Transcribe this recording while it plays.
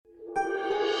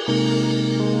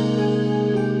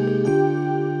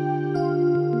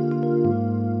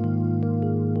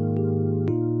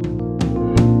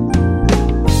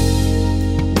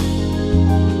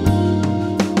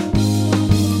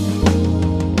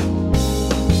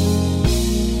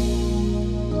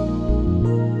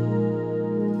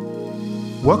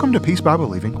Welcome to Peace by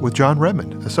Believing with Jon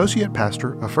Redmond, Associate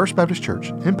Pastor of First Baptist Church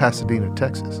in Pasadena,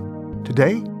 Texas.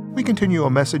 Today, we continue a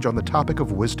message on the topic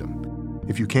of wisdom.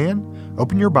 If you can,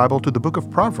 open your Bible to the book of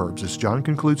Proverbs as Jon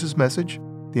concludes his message,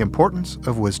 The Importance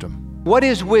of Wisdom. What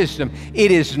is wisdom?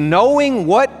 It is knowing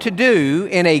what to do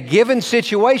in a given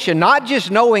situation, not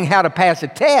just knowing how to pass a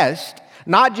test,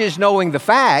 not just knowing the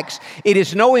facts. It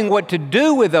is knowing what to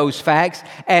do with those facts,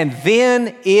 and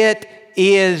then it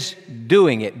is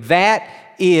doing it. That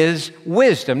is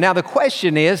wisdom. Now the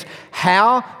question is,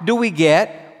 how do we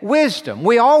get wisdom?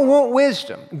 We all want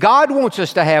wisdom. God wants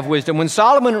us to have wisdom. When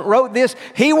Solomon wrote this,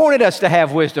 he wanted us to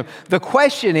have wisdom. The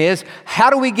question is,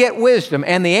 how do we get wisdom?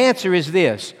 And the answer is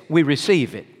this: we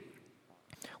receive it.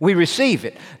 We receive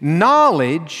it.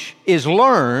 Knowledge is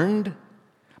learned,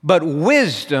 but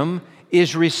wisdom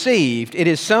is received. It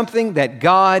is something that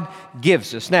God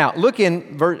gives us. Now, look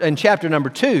in chapter number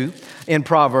 2 in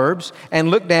Proverbs, and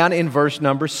look down in verse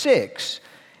number 6.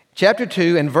 Chapter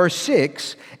 2 and verse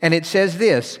 6, and it says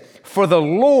this: "For the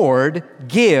Lord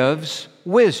gives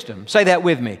wisdom." Say that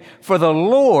with me. For the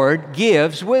Lord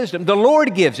gives wisdom. The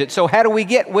Lord gives it. So how do we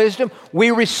get wisdom?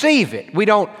 We receive it. We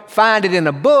don't find it in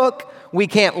a book. We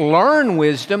can't learn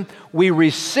wisdom. We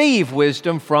receive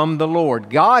wisdom from the Lord.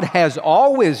 God has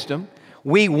all wisdom.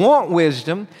 We want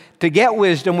wisdom. To get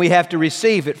wisdom, we have to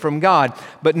receive it from God.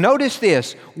 But notice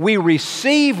this: we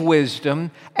receive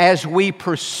wisdom as we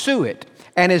pursue it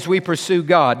and as we pursue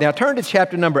God. Now turn to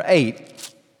chapter number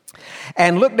 8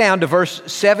 and look down to verse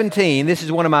 17. This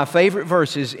is one of my favorite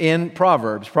verses in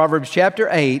Proverbs. Proverbs chapter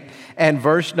 8 and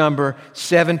verse number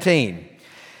 17.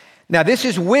 Now, this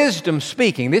is wisdom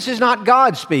speaking. This is not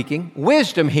God speaking.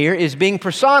 Wisdom here is being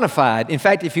personified. In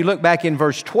fact, if you look back in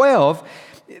verse 12,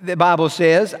 the Bible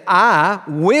says, "I,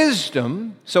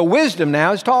 wisdom," so wisdom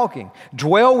now is talking,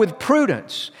 "dwell with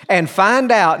prudence and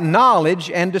find out knowledge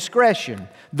and discretion.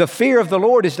 The fear of the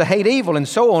Lord is to hate evil," and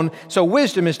so on. So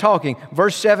wisdom is talking.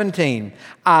 Verse 17,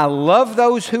 "I love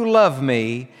those who love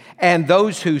me, and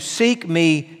those who seek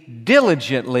me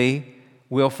diligently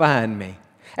will find me."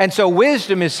 And so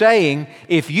wisdom is saying,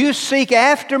 if you seek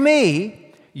after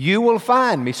me, you will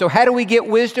find me. So how do we get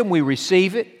wisdom? We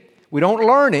receive it. We don't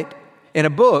learn it in a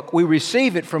book. We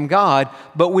receive it from God,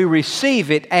 but we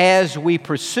receive it as we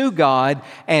pursue God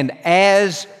and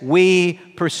as we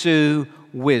pursue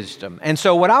wisdom. And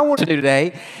so what I want to do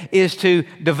today is to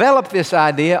develop this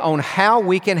idea on how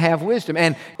we can have wisdom.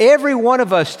 And every one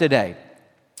of us today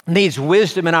needs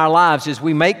wisdom in our lives as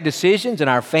we make decisions in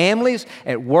our families,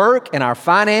 at work, in our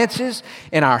finances,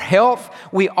 in our health.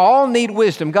 We all need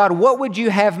wisdom. God, what would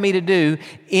you have me to do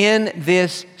in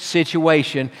this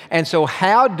situation? And so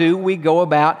how do we go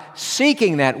about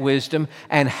seeking that wisdom,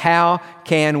 and how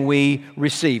can we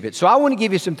receive it? So I want to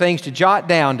give you some things to jot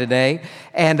down today,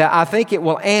 and I think it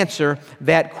will answer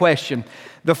that question.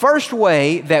 The first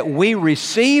way that we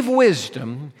receive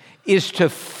wisdom is to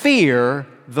fear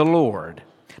the Lord.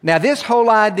 Now, this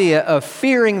whole idea of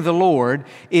fearing the Lord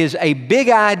is a big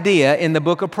idea in the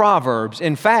book of Proverbs.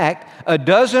 In fact, a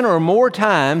dozen or more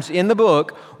times in the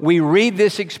book, we read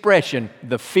this expression,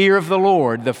 the fear of the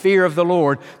Lord, the fear of the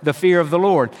Lord, the fear of the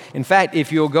Lord. In fact,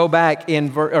 if you'll go back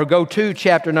or go to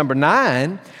chapter number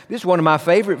 9, this is one of my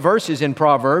favorite verses in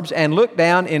Proverbs, and look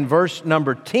down in verse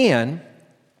number 10.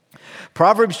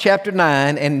 Proverbs chapter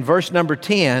 9 and verse number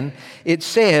 10, it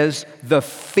says, "The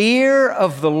fear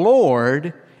of the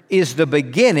Lord is the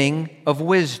beginning of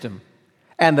wisdom,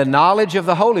 and the knowledge of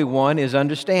the Holy One is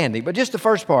understanding." But just the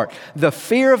first part, the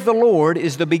fear of the Lord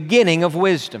is the beginning of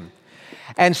wisdom.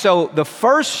 And so the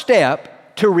first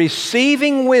step to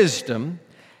receiving wisdom,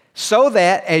 so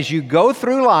that as you go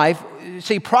through life,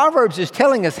 see, Proverbs is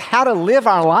telling us how to live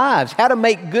our lives, how to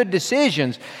make good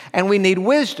decisions, and we need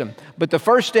wisdom. But the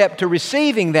first step to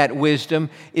receiving that wisdom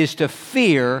is to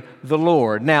fear the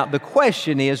Lord. Now, the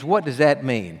question is, what does that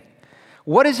mean?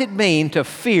 What does it mean to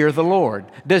fear the Lord?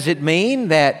 Does it mean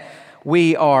that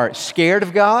we are scared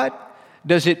of God?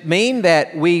 Does it mean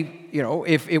that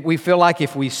if we feel like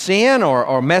if we sin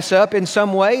or mess up in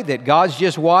some way, that God's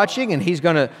just watching and He's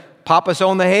going to pop us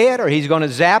on the head, or He's going to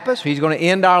zap us, or He's going to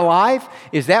end our life?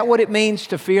 Is that what it means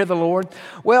to fear the Lord?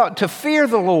 Well, to fear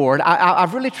the Lord,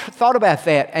 I've really thought about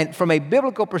that, and from a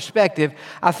biblical perspective,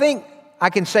 I think I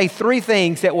can say three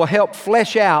things that will help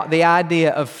flesh out the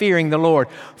idea of fearing the Lord.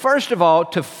 First of all,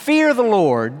 to fear the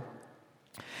Lord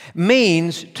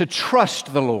means to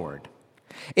trust the Lord.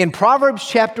 In Proverbs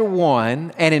chapter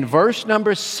 1 and in verse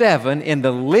number 7 in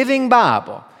the Living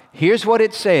Bible, here's what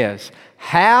it says.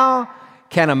 How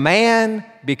can a man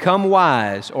become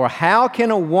wise, or how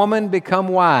can a woman become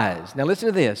wise? Now listen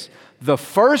to this. The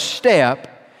first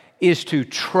step is to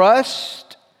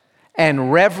trust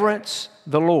and reverence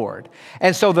the Lord.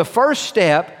 And so the first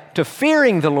step to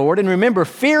fearing the Lord, and remember,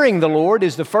 fearing the Lord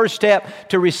is the first step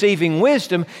to receiving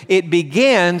wisdom. It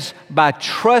begins by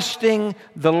trusting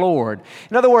the Lord.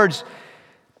 In other words,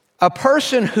 a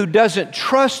person who doesn't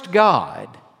trust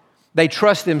God, they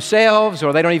trust themselves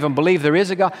or they don't even believe there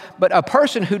is a God, but a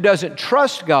person who doesn't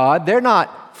trust God, they're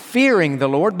not fearing the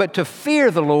Lord, but to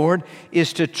fear the Lord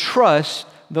is to trust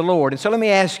the Lord. And so let me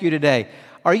ask you today,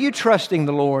 are you trusting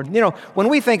the Lord? You know, when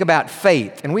we think about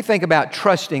faith and we think about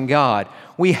trusting God,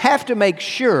 we have to make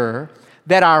sure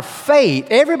that our faith,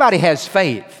 everybody has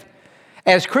faith.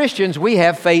 As Christians, we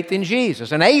have faith in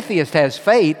Jesus. An atheist has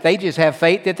faith. They just have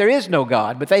faith that there is no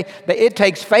God. But it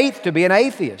takes faith to be an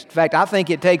atheist. In fact, I think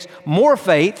it takes more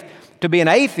faith to be an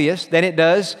atheist than it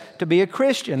does to be a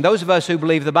Christian. Those of us who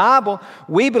believe the Bible,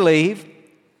 we believe,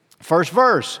 first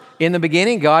verse, in the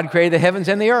beginning, God created the heavens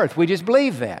and the earth. We just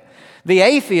believe that. The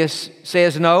atheist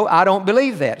says, no, I don't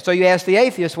believe that. So you ask the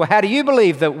atheist, well, how do you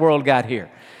believe the world got here?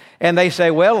 And they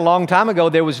say, well, a long time ago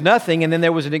there was nothing, and then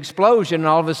there was an explosion, and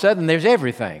all of a sudden there's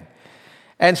everything.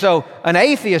 And so an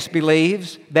atheist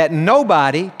believes that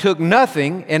nobody took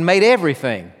nothing and made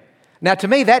everything. Now, to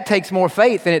me, that takes more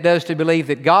faith than it does to believe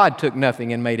that God took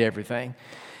nothing and made everything.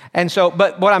 And so,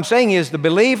 but what I'm saying is the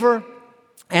believer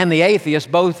and the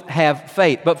atheist both have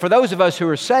faith. But for those of us who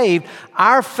are saved,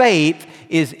 our faith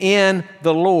is in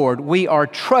the Lord. We are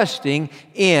trusting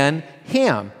in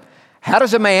Him. How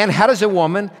does a man, how does a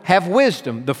woman have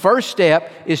wisdom? The first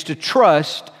step is to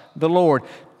trust the Lord,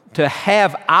 to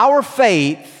have our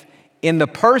faith in the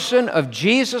person of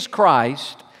Jesus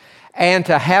Christ, and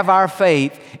to have our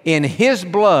faith in His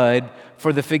blood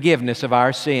for the forgiveness of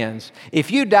our sins. If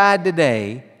you died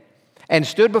today and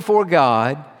stood before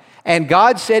God, and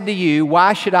God said to you,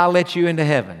 why should I let you into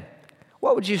heaven?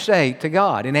 What would you say to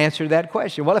God in answer to that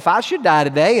question? Well, if I should die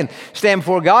today and stand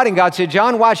before God and God said,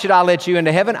 John, why should I let you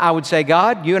into heaven? I would say,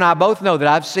 God, you and I both know that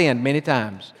I've sinned many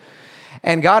times.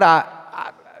 And God,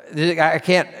 I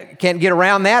can't get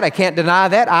around that. I can't deny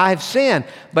that. I have sinned.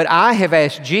 But I have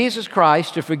asked Jesus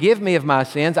Christ to forgive me of my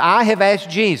sins. I have asked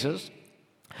Jesus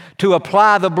to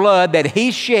apply the blood that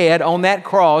He shed on that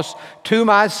cross to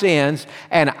my sins,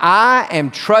 and I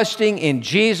am trusting in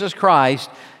Jesus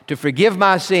Christ to forgive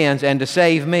my sins and to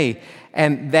save me.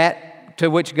 And that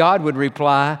to which God would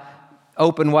reply,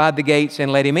 open wide the gates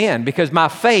and let Him in, because my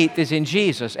faith is in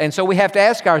Jesus. And so we have to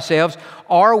ask ourselves,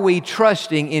 are we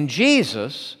trusting in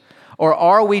Jesus, or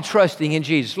are we trusting in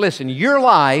Jesus? Listen, your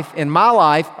life and my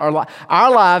life,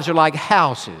 our lives are like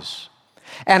houses.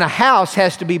 And a house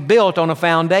has to be built on a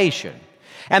foundation.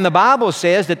 And the Bible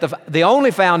says that the only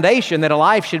foundation that a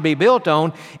life should be built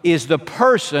on is the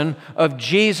person of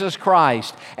Jesus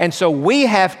Christ. And so we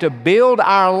have to build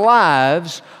our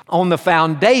lives on the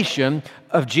foundation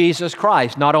of Jesus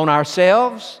Christ, not on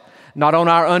ourselves, not on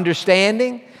our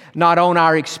understanding, not on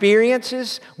our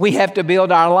experiences. We have to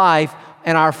build our life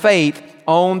and our faith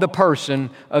on the person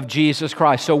of Jesus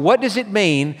Christ. So what does it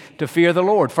mean to fear the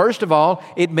Lord? First of all,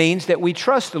 it means that we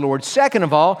trust the Lord. Second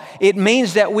of all, it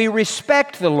means that we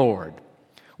respect the Lord.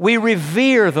 We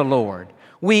revere the Lord.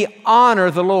 We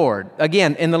honor the Lord.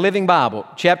 Again, in the Living Bible,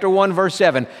 chapter 1, verse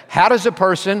 7, how does a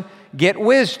person get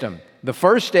wisdom? The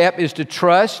first step is to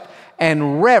trust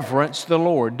and reverence the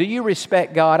Lord. Do you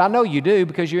respect God? I know you do,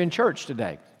 because you're in church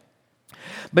today.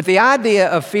 But the idea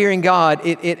of fearing God,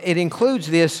 it includes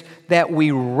this, that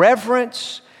we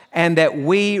reverence and that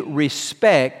we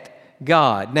respect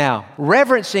God. Now,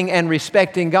 reverencing and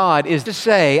respecting God is to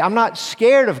say, I'm not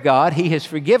scared of God. He has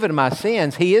forgiven my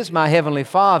sins. He is my Heavenly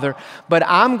Father. But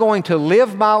I'm going to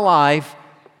live my life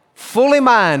fully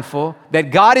mindful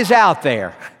that God is out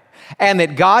there and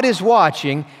that God is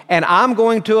watching, and I'm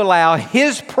going to allow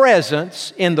His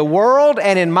presence in the world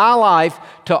and in my life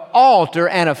to alter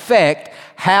and affect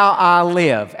how I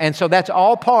live. And so that's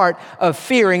all part of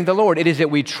fearing the Lord. It is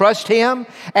that we trust Him,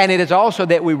 and it is also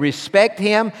that we respect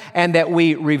Him and that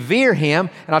we revere Him.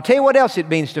 And I'll tell you what else it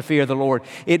means to fear the Lord.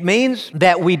 It means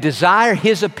that we desire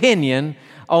His opinion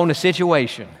on a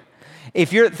situation.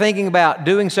 If you're thinking about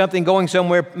doing something, going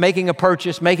somewhere, making a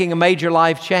purchase, making a major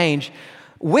life change,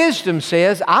 Wisdom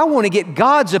says, I want to get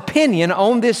God's opinion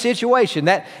on this situation.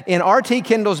 That in R.T.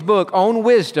 Kendall's book, On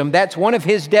Wisdom, that's one of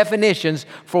his definitions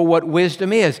for what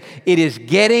wisdom is. It is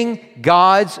getting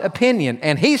God's opinion.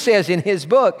 And he says in his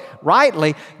book,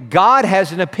 rightly, God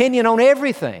has an opinion on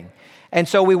everything. And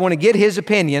so we want to get his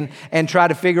opinion and try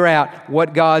to figure out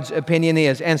what God's opinion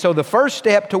is. And so the first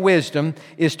step to wisdom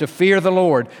is to fear the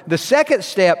Lord. The second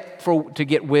step to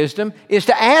get wisdom is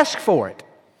to ask for it.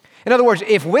 In other words,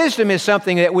 if wisdom is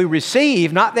something that we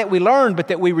receive, not that we learn, but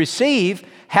that we receive,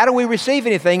 how do we receive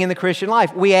anything in the Christian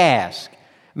life? We ask.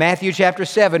 Matthew chapter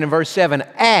 7 and verse 7,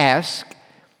 ask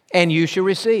and you shall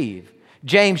receive.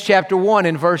 James chapter 1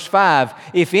 and verse 5,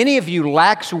 if any of you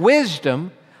lacks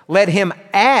wisdom, let him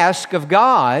ask of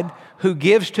God, who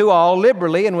gives to all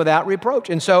liberally and without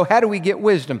reproach. And so how do we get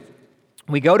wisdom?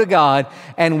 We go to God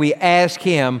and we ask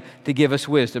Him to give us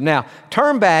wisdom. Now,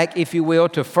 turn back, if you will,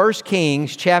 to 1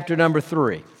 Kings chapter number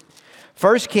 3.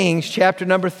 1 Kings chapter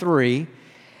number 3.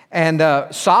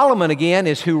 And Solomon, again,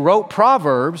 is who wrote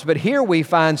Proverbs, but here we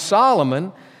find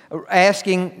Solomon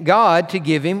asking God to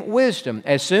give him wisdom.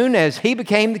 As soon as he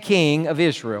became the king of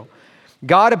Israel,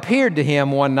 God appeared to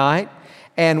him one night,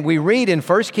 and we read in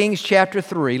 1 Kings chapter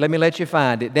 3, let me let you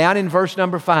find it, down in verse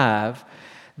number 5,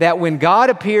 that when God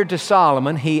appeared to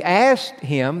Solomon, he asked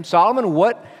him, Solomon,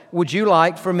 what would you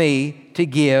like for me to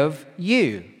give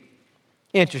you?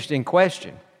 Interesting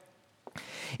question.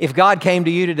 If God came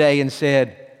to you today and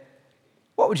said,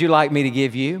 what would you like me to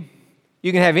give you?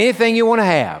 You can have anything you want to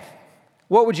have.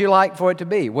 What would you like for it to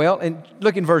be? Well, and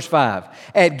look in verse 5.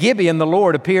 At Gibeon, the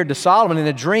Lord appeared to Solomon in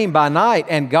a dream by night,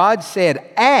 and God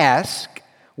said, ask,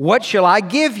 what shall I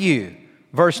give you?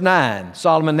 Verse 9,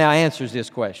 Solomon now answers this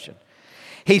question.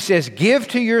 He says, give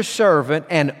to your servant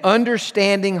an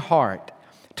understanding heart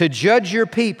to judge your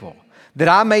people, that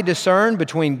I may discern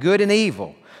between good and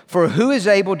evil. For who is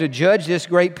able to judge this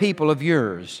great people of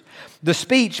yours? The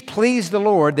speech pleased the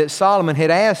Lord that Solomon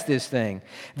had asked this thing.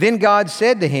 Then God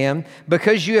said to him,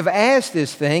 because you have asked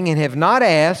this thing and have not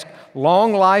asked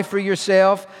long life for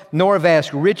yourself, nor have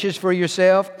asked riches for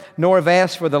yourself, nor have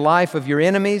asked for the life of your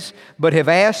enemies, but have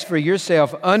asked for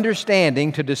yourself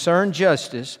understanding to discern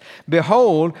justice,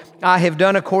 behold, I have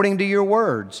done according to your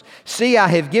words. See, I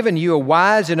have given you a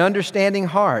wise and understanding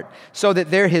heart, so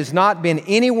that there has not been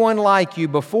anyone like you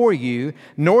before you,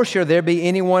 nor shall there be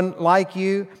anyone like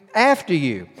you after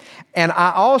you. And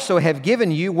I also have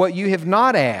given you what you have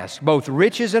not asked, both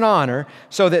riches and honor,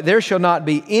 so that there shall not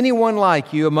be anyone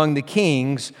like you among the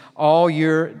kings all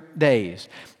your days.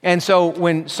 And so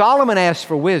when Solomon asked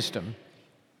for wisdom,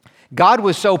 God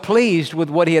was so pleased with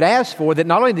what he had asked for that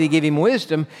not only did he give him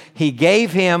wisdom, he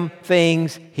gave him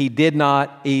things he did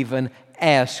not even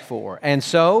ask for. And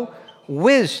so,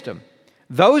 wisdom.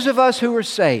 Those of us who are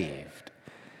saved,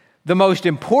 the most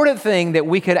important thing that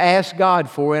we could ask God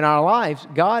for in our lives,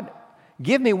 God,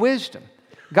 give me wisdom.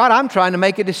 God, I'm trying to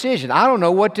make a decision. I don't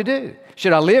know what to do.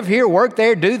 Should I live here, work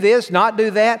there, do this, not do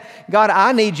that? God,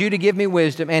 I need you to give me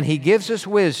wisdom. And He gives us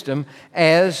wisdom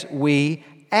as we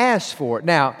ask for it.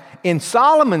 Now, in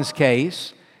Solomon's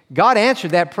case, God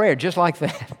answered that prayer just like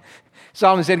that.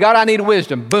 Solomon said, God, I need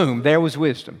wisdom. Boom, there was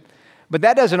wisdom. But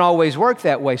that doesn't always work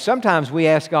that way. Sometimes we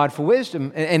ask God for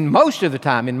wisdom, and most of the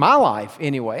time, in my life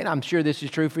anyway, and I'm sure this is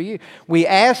true for you, we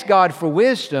ask God for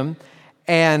wisdom,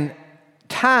 and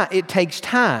it takes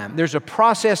time. There's a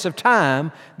process of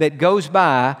time that goes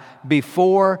by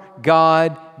before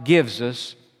God gives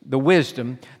us the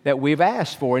wisdom that we've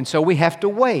asked for. And so we have to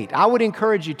wait. I would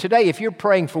encourage you today, if you're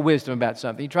praying for wisdom about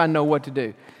something, you're trying to know what to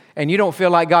do, and you don't feel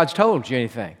like God's told you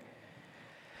anything,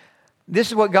 this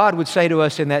is what God would say to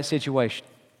us in that situation.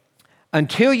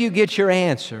 Until you get your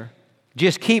answer,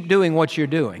 just keep doing what you're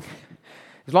doing.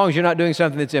 As long as you're not doing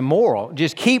something that's immoral,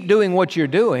 just keep doing what you're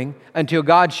doing until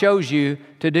God shows you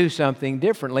to do something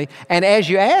differently. And as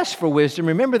you ask for wisdom,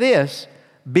 remember this,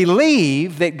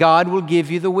 believe that God will give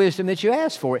you the wisdom that you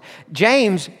ask for.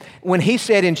 James, when he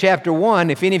said in chapter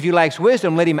 1, if any of you lacks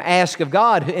wisdom, let him ask of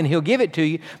God and He'll give it to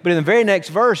you. But in the very next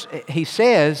verse, he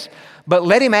says, but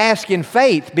let him ask in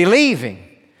faith, believing.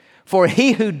 For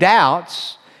he who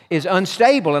doubts is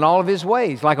unstable in all of his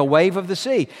ways, like a wave of the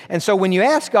sea. And so when you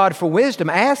ask God for wisdom,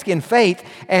 ask in faith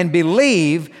and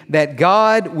believe that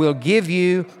God will give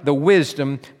you the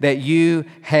wisdom that you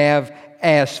have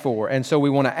asked for. And so we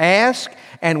want to ask,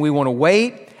 and we want to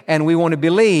wait, and we want to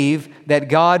believe that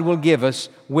God will give us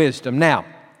wisdom. Now,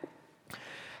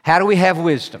 how do we have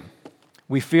wisdom?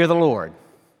 We fear the Lord.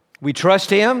 We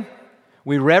trust Him.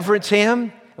 We reverence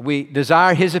Him. We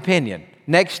desire His opinion.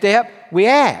 Next step, we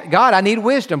ask, God, I need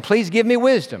wisdom. Please give me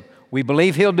wisdom. We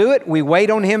believe He'll do it. We wait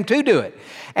on Him to do it.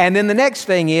 And then the next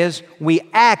thing is we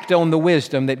act on the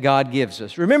wisdom that God gives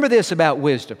us. Remember this about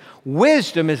wisdom.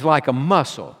 Wisdom is like a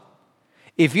muscle.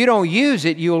 If you don't use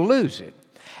it, you'll lose it.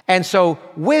 And so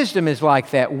wisdom is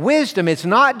like that. Wisdom, it's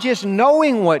not just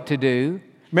knowing what to do.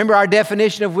 Remember our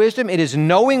definition of wisdom? It is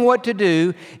knowing what to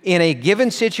do in a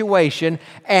given situation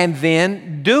and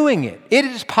then doing it. It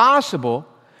is possible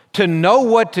to know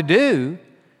what to do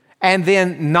and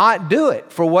then not do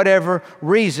it for whatever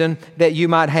reason that you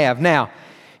might have. Now,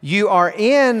 you are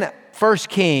in 1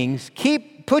 Kings.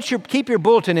 Keep your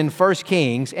bulletin in 1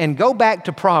 Kings and go back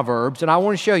to Proverbs, and I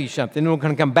want to show you something. We're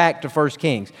going to come back to 1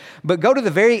 Kings. But go to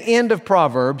the very end of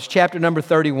Proverbs, chapter number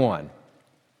 31.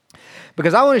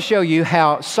 Because I want to show you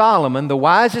how Solomon, the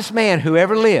wisest man who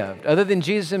ever lived, other than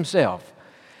Jesus himself,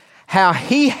 how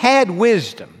he had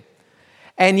wisdom.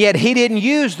 And yet he didn't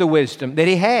use the wisdom that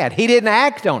he had. He didn't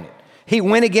act on it. He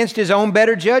went against his own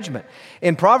better judgment.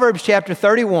 In Proverbs chapter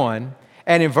 31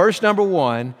 and in verse number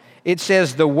 1, it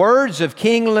says, the words of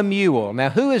King Lemuel. Now,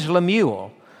 who is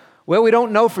Lemuel? Well, we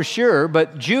don't know for sure,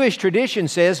 but Jewish tradition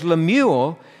says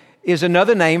Lemuel is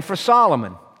another name for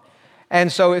Solomon. And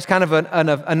so it's kind of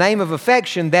a name of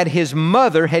affection that his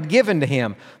mother had given to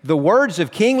him. The words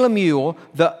of King Lemuel,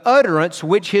 the utterance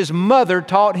which his mother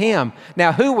taught him.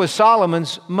 Now, who was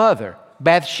Solomon's mother?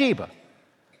 Bathsheba.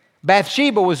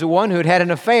 Bathsheba was the one who had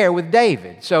an affair with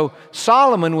David. So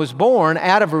Solomon was born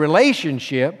out of a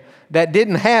relationship that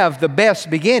didn't have the best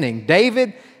beginning.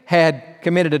 David had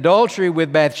committed adultery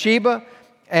with Bathsheba,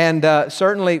 and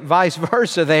certainly vice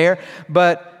versa there.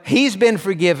 But he's been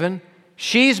forgiven.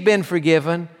 She's been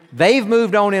forgiven. They've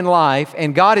moved on in life,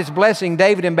 and God is blessing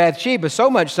David and Bathsheba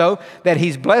so much so that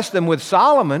He's blessed them with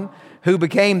Solomon, who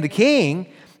became the king.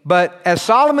 But as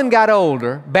Solomon got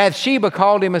older, Bathsheba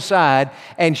called him aside,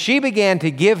 and she began to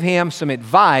give him some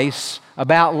advice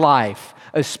about life,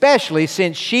 especially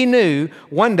since she knew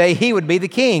one day he would be the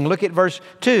king. Look at verse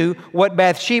 2, what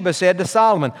Bathsheba said to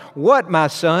Solomon. What, my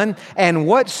son, and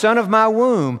what son of my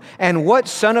womb, and what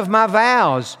son of my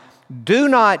vows? Do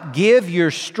not give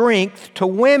your strength to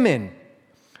women,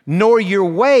 nor your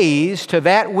ways to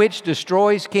that which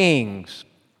destroys kings.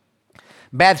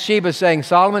 Bathsheba saying,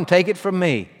 Solomon, take it from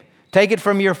me. Take it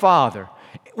from your father.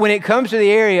 When it comes to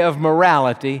the area of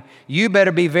morality, you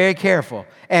better be very careful.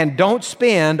 And don't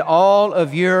spend all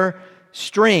of your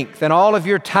strength and all of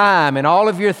your time and all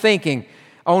of your thinking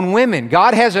on women.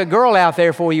 God has a girl out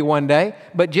there for you one day,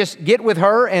 but just get with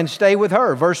her and stay with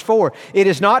her. Verse 4, it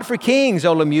is not for kings,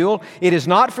 O Lemuel, it is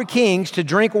not for kings to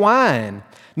drink wine,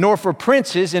 nor for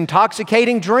princes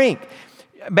intoxicating drink.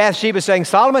 Bathsheba saying,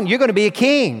 Solomon, you're going to be a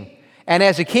king. And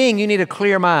as a king, you need a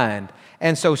clear mind.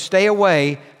 And so stay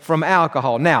away from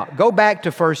alcohol. Now, go back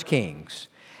to 1 Kings.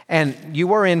 And you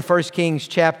were in 1 Kings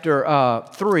chapter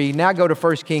 3. Now go to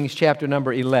 1 Kings chapter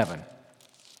number 11.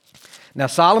 Now,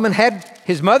 Solomon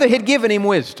his mother had given him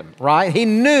wisdom, right? He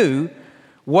knew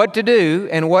what to do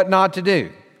and what not to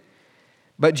do.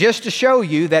 But just to show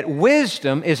you that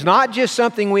wisdom is not just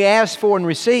something we ask for and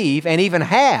receive and even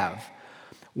have.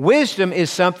 Wisdom is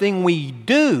something we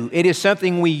do. It is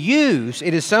something we use.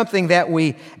 It is something that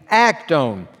we act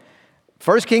on.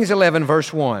 1 Kings 11,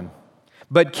 verse 1.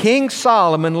 But King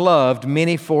Solomon loved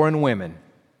many foreign women.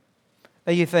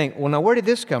 Now you think, well, now where did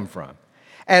this come from?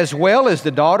 As well as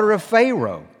the daughter of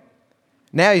Pharaoh.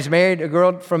 Now he's married a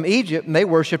girl from Egypt, and they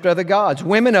worshiped other gods.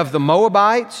 Women of the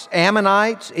Moabites,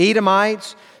 Ammonites,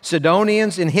 Edomites,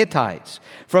 Sidonians, and Hittites,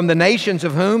 from the nations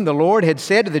of whom the Lord had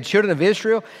said to the children of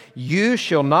Israel, you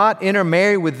shall not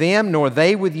intermarry with them, nor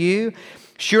they with you.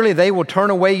 Surely they will turn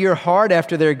away your heart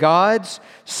after their gods.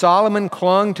 Solomon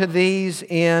clung to these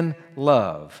in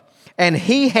love. And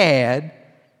he had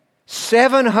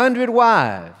 700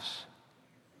 wives.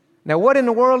 Now, what in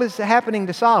the world is happening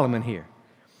to Solomon here?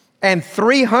 And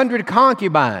 300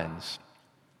 concubines.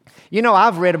 You know,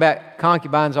 I've read about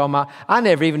concubines I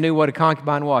never even knew what a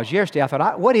concubine was. Yesterday I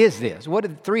thought, what is this? What's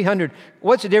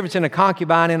the difference in a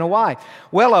concubine and a wife?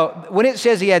 Well, when it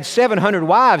says he had 700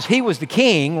 wives, he was the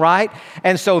king, right?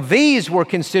 And so these were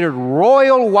considered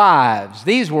royal wives.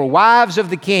 These were wives of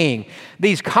the king.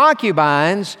 These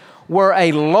concubines were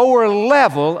a lower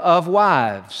level of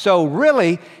wives. So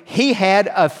really, he had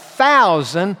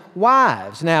 1,000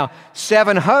 wives. Now,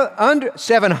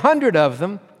 700 of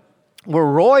them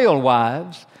were royal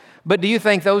wives, but do you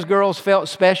think those girls felt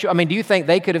special? I mean, do you think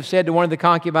they could have said to one of the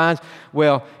concubines,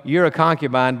 well, you're a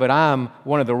concubine, but I'm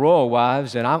one of the royal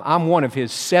wives, and I'm one of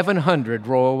his 700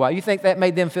 royal wives. You think that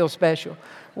made them feel special?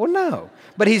 Well, no.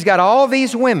 But he's got all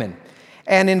these women.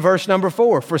 And in verse number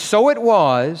 4, for so it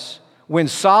was, when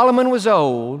Solomon was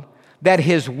old, that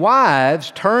his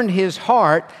wives turned his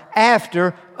heart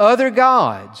after other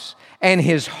gods, and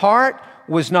his heart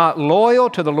was not loyal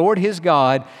to the Lord his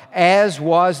God, as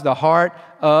was the heart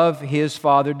of his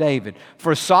father David.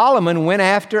 For Solomon went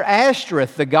after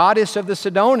Ashtoreth, the goddess of the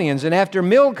Sidonians, and after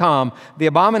Milcom, the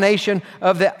abomination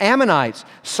of the Ammonites.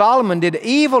 Solomon did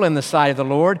evil in the sight of the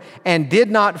Lord and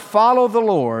did not follow the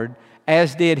Lord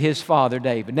as did his father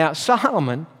David. Now,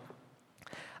 Solomon,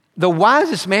 the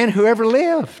wisest man who ever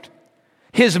lived,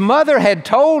 his mother had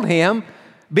told him,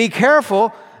 be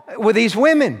careful with these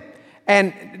women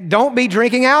and don't be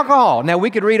drinking alcohol. Now,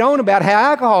 we could read on about how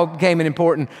alcohol became an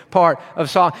important part of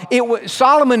Solomon.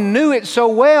 Solomon knew it so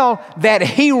well that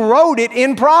he wrote it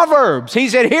in Proverbs. He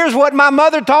said, here's what my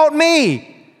mother taught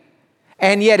me.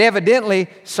 And yet, evidently,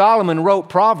 Solomon wrote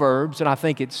Proverbs, and I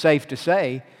think it's safe to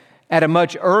say, at a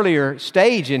much earlier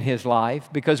stage in his life,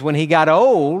 because when he got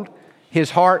old,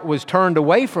 his heart was turned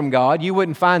away from God. You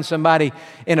wouldn't find somebody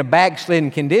in a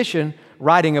backslidden condition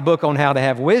writing a book on how to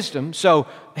have wisdom. So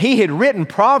he had written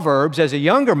Proverbs as a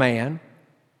younger man.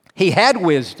 He had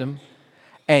wisdom,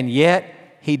 and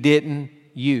yet he didn't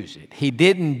use it. He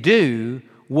didn't do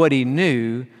what he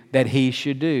knew that he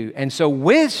should do. And so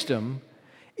wisdom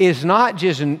is not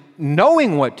just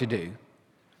knowing what to do,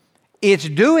 it's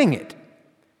doing it.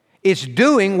 It's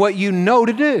doing what you know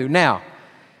to do. Now,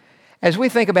 as we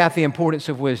think about the importance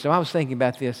of wisdom, I was thinking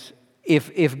about this.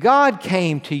 If God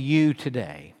came to you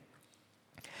today,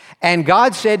 and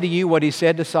God said to you what he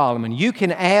said to Solomon, you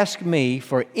can ask me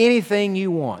for anything you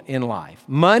want in life.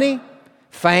 Money,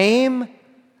 fame,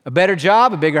 a better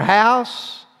job, a bigger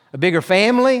house, a bigger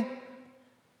family,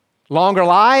 longer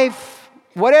life,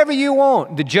 whatever you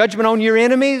want. The judgment on your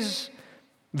enemies,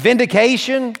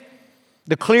 vindication,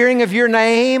 the clearing of your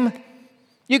name.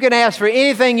 You can ask for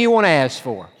anything you want to ask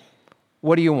for.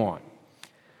 What do you want?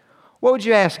 What would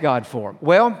you ask God for?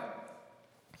 Well,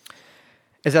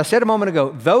 as I said a moment ago,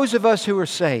 those of us who are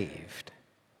saved,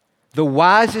 the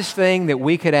wisest thing that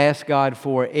we could ask God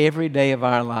for every day of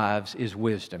our lives is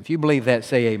wisdom. If you believe that,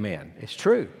 say amen. It's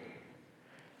true.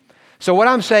 So what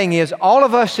I'm saying is, all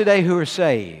of us today who are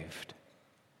saved,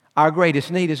 our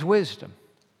greatest need is wisdom.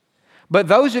 But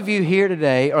those of you here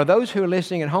today, or those who are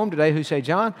listening at home today who say,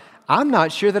 John, I'm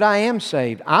not sure that I am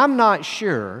saved. I'm not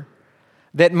sure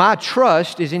that my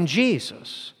trust is in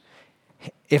Jesus.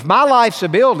 If my life's a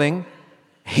building,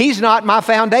 He's not my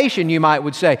foundation, you might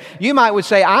would say. You might would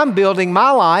say, I'm building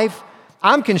my life,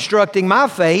 I'm constructing my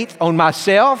faith on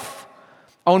myself,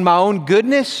 on my own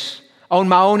goodness, on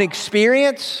my own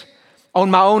experience, on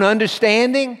my own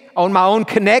understanding, on my own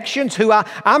connections.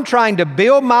 I'm trying to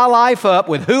build my life up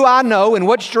with who I know and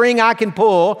what string I can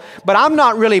pull, but I'm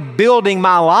not really building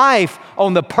my life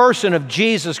on the person of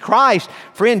Jesus Christ.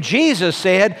 Friend, Jesus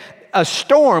said, a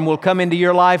storm will come into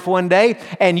your life one day,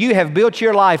 and you have built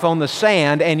your life on the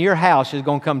sand, and your house is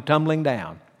going to come tumbling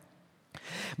down.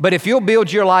 But if you'll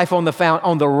build your life on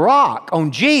the rock,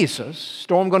 on Jesus,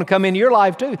 storm's going to come into your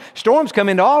life too. Storms come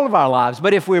into all of our lives,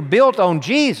 but if we're built on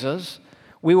Jesus,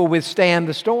 we will withstand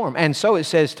the storm. And so it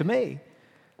says to me,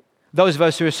 those of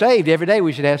us who are saved, every day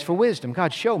we should ask for wisdom.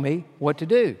 God, show me what to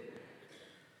do.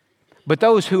 But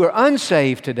those who are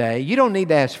unsaved today, you don't need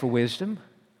to ask for wisdom.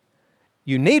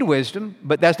 You need wisdom,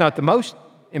 but that's not the most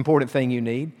important thing you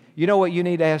need. You know what you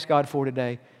need to ask God for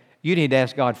today? You need to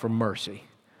ask God for mercy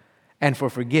and for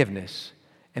forgiveness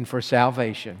and for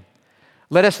salvation.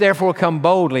 Let us therefore come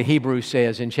boldly, Hebrews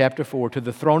says in chapter 4, to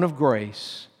the throne of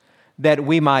grace, that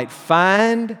we might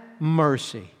find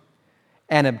mercy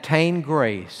and obtain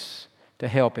grace to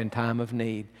help in time of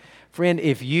need. Friend,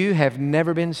 if you have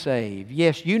never been saved,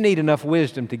 yes, you need enough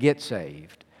wisdom to get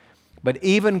saved. But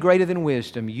even greater than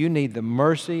wisdom, you need the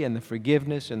mercy and the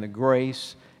forgiveness and the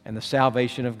grace and the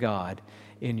salvation of God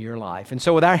in your life. And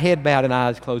so with our head bowed and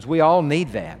eyes closed, we all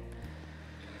need that.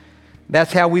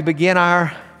 That's how we begin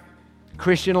our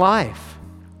Christian life,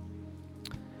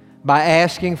 by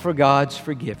asking for God's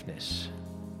forgiveness.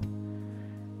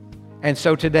 And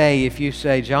so today, if you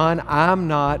say, John, I'm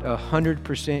not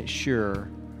 100% sure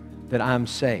that I'm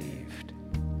saved,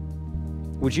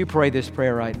 would you pray this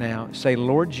prayer right now? Say,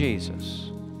 Lord Jesus,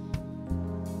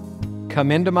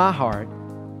 come into my heart,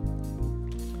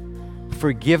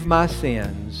 forgive my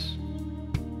sins,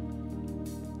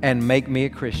 and make me a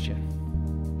Christian.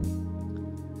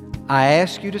 I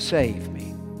ask you to save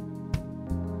me,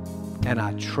 and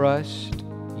I trust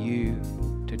you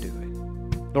to do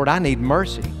it. Lord, I need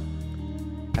mercy,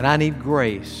 and I need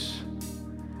grace.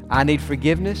 I need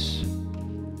forgiveness,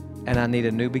 and I need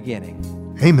a new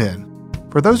beginning. Amen.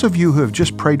 For those of you who have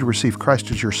just prayed to receive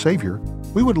Christ as your Savior,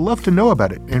 we would love to know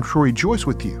about it and to rejoice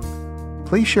with you.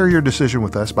 please share your decision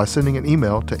with us by sending an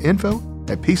email to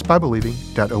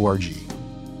info@peacebybelieving.org.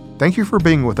 Thank you for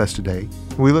being with us today.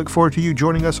 We look forward to you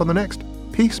joining us on the next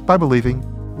Peace by Believing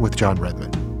with Jon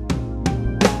Redmond.